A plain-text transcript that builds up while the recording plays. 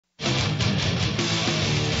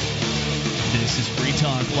This is Free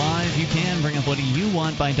Talk Live. You can bring up what you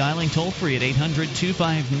want by dialing toll-free at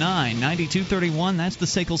 800-259-9231. That's the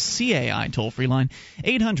SACL CAI toll-free line,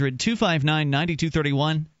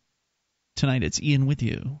 800-259-9231. Tonight it's Ian with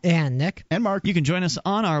you. And Nick. And Mark. You can join us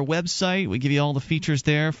on our website. We give you all the features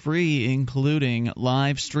there, free, including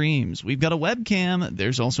live streams. We've got a webcam.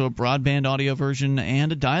 There's also a broadband audio version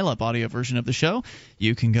and a dial-up audio version of the show.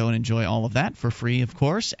 You can go and enjoy all of that for free, of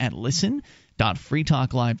course, at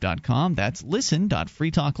listen.freetalklive.com. That's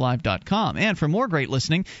listen.freetalklive.com. And for more great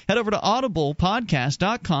listening, head over to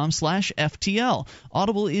audiblepodcast.com/FTL.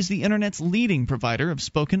 Audible is the Internet's leading provider of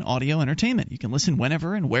spoken audio entertainment. You can listen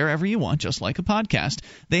whenever and wherever you want, just like a podcast.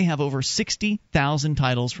 They have over 60,000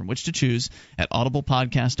 titles from which to choose at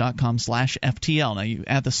audiblepodcast.com/FTL. Now, you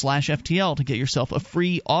add the /FTL to get yourself a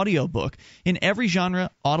free audiobook. In every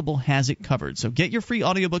genre, Audible has it covered. So get your free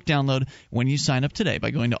audiobook download when you sign up today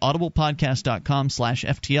by going to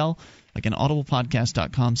audiblepodcast.com/FTL. Again,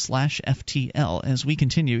 audiblepodcast.com/FTL. As we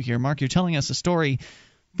continue here, Mark, you're telling us a story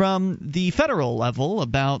from the federal level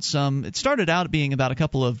about it started out being about a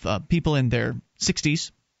couple of people in their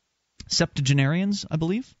 60s, septuagenarians, I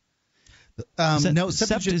believe.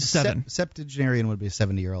 Septuagenarian would be a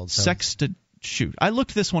 70-year-old. So. Shoot, I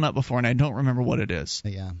looked this one up before, and I don't remember what it is.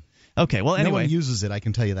 Yeah. Okay, well, anyway. No one uses it, I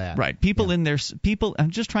can tell you that. Right.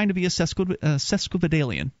 I'm just trying to be a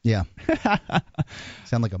sesquipedalian. Yeah.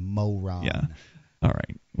 Sound like a moron. Yeah. All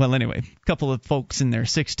right. Well, anyway, a couple of folks in their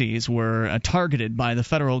 60s were targeted by the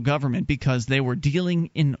federal government because they were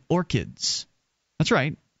dealing in orchids. That's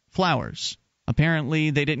right, flowers.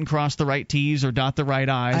 Apparently, they didn't cross the right T's or dot the right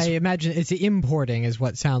I's. I imagine it's the importing is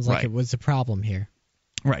what sounds like it was the problem here.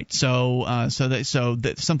 Right. So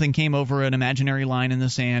something came over an imaginary line in the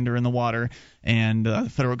sand or in the water, and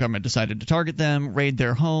the federal government decided to target them, raid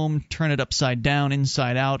their home, turn it upside down,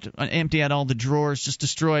 inside out, empty out all the drawers, just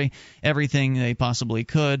destroy everything they possibly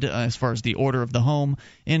could as far as the order of the home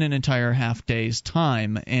in an entire half day's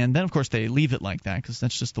time. And then, of course, they leave it like that because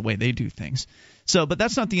that's just the way they do things. But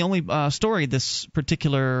that's not the only story this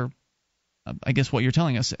particular I guess what you're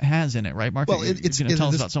telling us has in it, right, Mark? Well,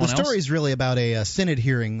 the story is really about a Senate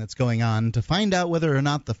hearing that's going on to find out whether or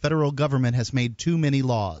not the federal government has made too many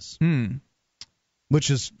laws. Which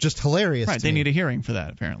is just hilarious. Right, they need a hearing for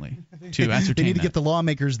that, apparently, to ascertain They need to get the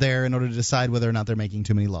lawmakers there in order to decide whether or not they're making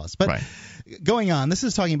too many laws. But going on, this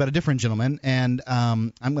is talking about a different gentleman, and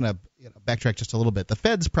I'm going to backtrack just a little bit. The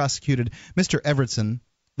feds prosecuted Mr. Everetson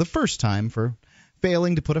the first time for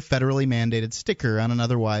failing to put a federally mandated sticker on an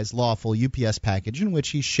otherwise lawful UPS package in which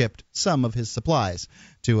he shipped some of his supplies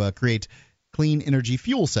to create clean energy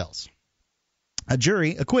fuel cells. A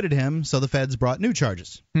jury acquitted him, so the feds brought new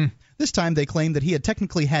charges. This time they claimed that he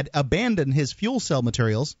had abandoned his fuel cell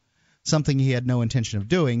materials, something he had no intention of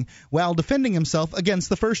doing, while defending himself against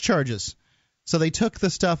the first charges. So they took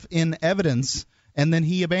the stuff in evidence, and then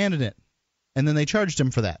he abandoned it. And then they charged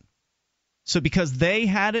him for that. So because they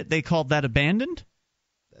had it, they called that abandoned?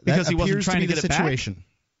 Because he wasn't trying to get it back?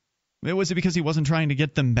 Was it because he wasn't trying to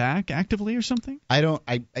get them back actively or something? I don't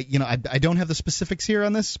have the specifics here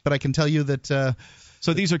on this, but I can tell you that.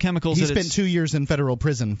 So these are chemicals. He spent 2 years in federal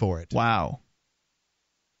prison for it. Wow.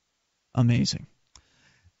 Amazing.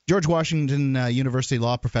 George Washington University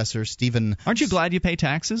law professor Stephen. Aren't you glad you pay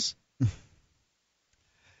taxes?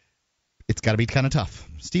 It's got to be kind of tough.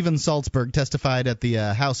 Stephen Salzberg testified at the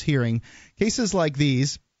House hearing. Cases like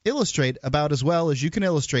these illustrate about as well as you can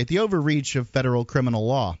illustrate the overreach of federal criminal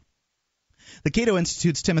law. The Cato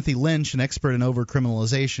Institute's Timothy Lynch, an expert in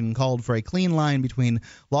overcriminalization, called for a clean line between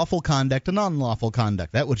lawful conduct and unlawful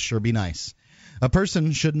conduct. That would sure be nice. A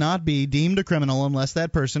person should not be deemed a criminal unless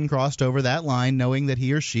that person crossed over that line knowing that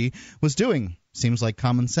he or she was doing. Seems like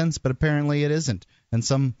common sense, but apparently it isn't,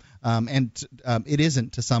 and it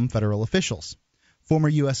isn't to some federal officials. Former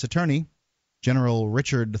U.S. Attorney General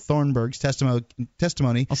Richard Thornburg's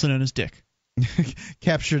testimony, also known as Dick,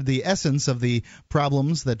 captured the essence of the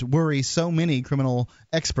problems that worry so many criminal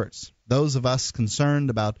experts. Those of us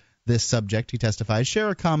concerned about this subject, he testifies, share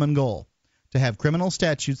a common goal: to have criminal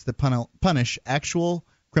statutes that punish actual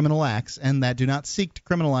criminal acts and that do not seek to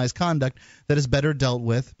criminalize conduct that is better dealt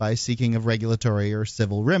with by seeking of regulatory or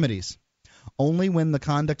civil remedies. Only when the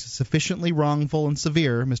conduct is sufficiently wrongful and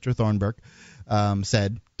severe, Mr. Thornburg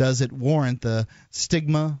said, does it warrant the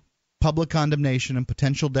stigma, public condemnation, and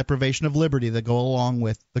potential deprivation of liberty that go along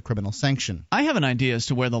with the criminal sanction. I have an idea as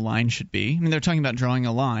to where the line should be. I mean, they're talking about drawing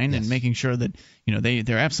a line and making sure that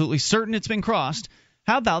they're absolutely certain it's been crossed.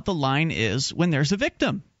 How about the line is when there's a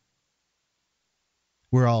victim?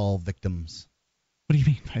 We're all victims. What do you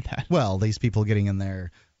mean by that? Well, these people getting in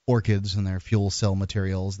their orchids and their fuel cell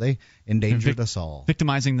materials, they endangered us all.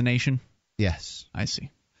 Victimizing the nation? Yes. I see.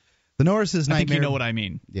 The Norris's nightmare. I think you know what I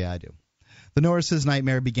mean. Yeah, I do. The Norris's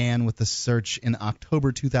nightmare began with the search in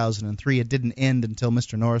October 2003. It didn't end until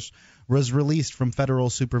Mr. Norris was released from federal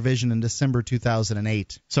supervision in December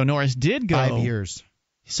 2008. So Norris did go 5 years.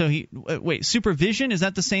 So wait, supervision, is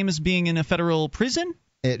that the same as being in a federal prison?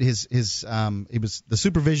 It was the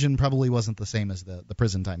supervision probably wasn't the same as the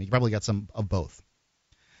prison time. He probably got some of both.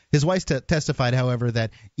 His wife testified, however,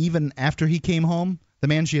 that even after he came home, the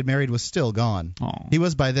man she had married was still gone. Oh. He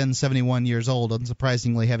was by then 71 years old,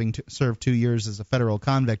 unsurprisingly having served 2 years as a federal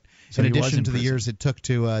convict. So in addition to the years it took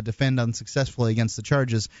to defend unsuccessfully against the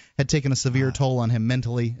charges, had taken a severe toll on him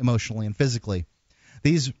mentally, emotionally, and physically.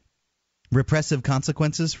 These repressive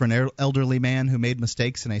consequences for an elderly man who made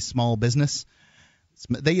mistakes in a small business,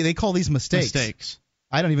 they call these mistakes.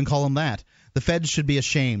 I don't even call them that. The feds should be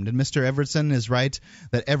ashamed, and Mr. Evertson is right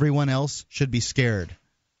that everyone else should be scared.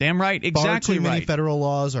 Damn right, exactly right. Far too many federal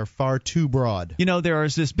laws are far too broad. You know, there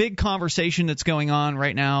is this big conversation that's going on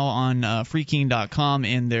right now on freekeene.com,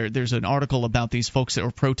 and there's an article about these folks that were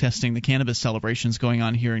protesting the cannabis celebrations going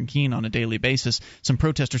on here in Keene on a daily basis. Some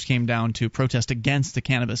protesters came down to protest against the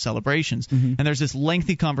cannabis celebrations, and there's this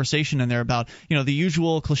lengthy conversation in there about, you know, the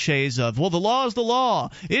usual cliches of, well, the law is the law,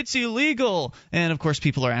 it's illegal, and of course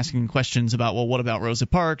people are asking questions about, well, what about Rosa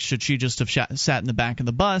Parks? Should she just have sat in the back of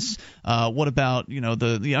the bus? What about, you know,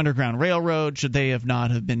 the Underground Railroad? Should they have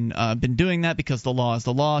not have been doing that because the law is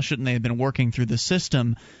the law? Shouldn't they have been working through the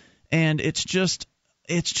system? And it's just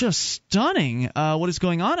stunning what is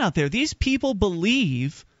going on out there. These people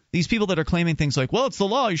that are claiming things like, well, it's the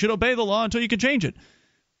law, you should obey the law until you can change it.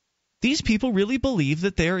 These people really believe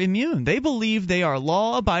that they're immune. They believe they are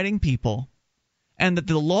law-abiding people and that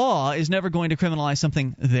the law is never going to criminalize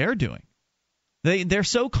something they're doing. They're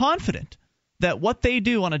so confident that what they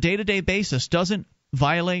do on a day-to-day basis doesn't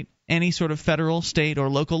violate any sort of federal, state, or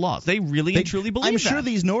local laws. They really and truly believe that. I'm sure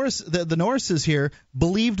these the Norrises here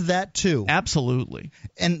believed that too. Absolutely.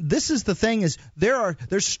 And this is the thing, is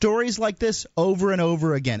there's stories like this over and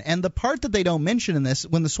over again. And the part that they don't mention in this,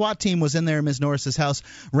 when the SWAT team was in there in Ms. Norris's house,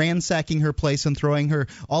 ransacking her place and throwing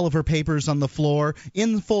all of her papers on the floor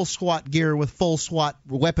in full SWAT gear with full SWAT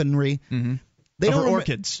weaponry. Mm-hmm. Over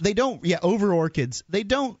orchids. Over orchids. They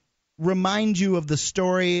don't remind you of the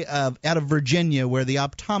story out of Virginia where the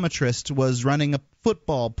optometrist was running a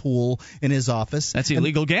football pool in his office. That's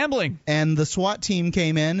illegal gambling. And the SWAT team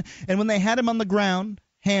came in, and when they had him on the ground,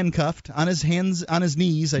 handcuffed, on his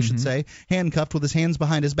knees, I should say, handcuffed with his hands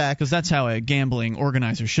behind his back. Because that's how a gambling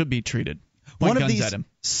organizer should be treated. One of these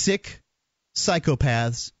sick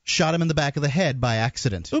psychopaths shot him in the back of the head by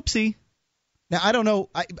accident. Oopsie. Now, I don't know.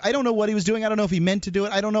 I don't know what he was doing. I don't know if he meant to do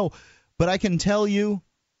it. I don't know. But I can tell you,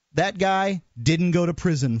 that guy didn't go to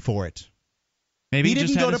prison for it. Maybe he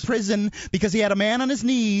didn't go to prison because he had a man on his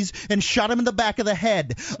knees and shot him in the back of the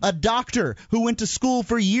head. A doctor who went to school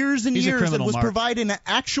for years and years and was providing an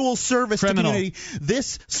actual service to the community.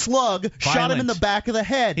 This slug shot him in the back of the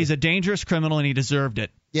head. He's a dangerous criminal, and he deserved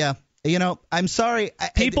it. Yeah. You know, I'm sorry.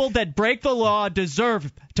 People that break the law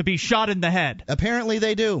deserve to be shot in the head. Apparently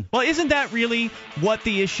they do. Well, isn't that really what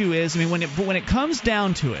the issue is? I mean, when it comes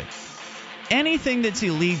down to it, anything that's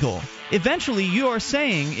illegal, eventually you are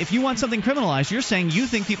saying, if you want something criminalized, you're saying you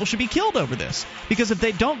think people should be killed over this. Because if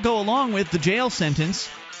they don't go along with the jail sentence,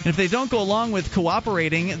 and if they don't go along with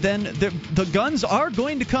cooperating, then the guns are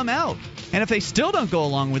going to come out. And if they still don't go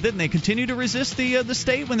along with it and they continue to resist the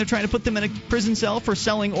state when they're trying to put them in a prison cell for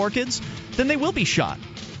selling orchids, then they will be shot.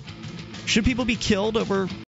 Should people be killed over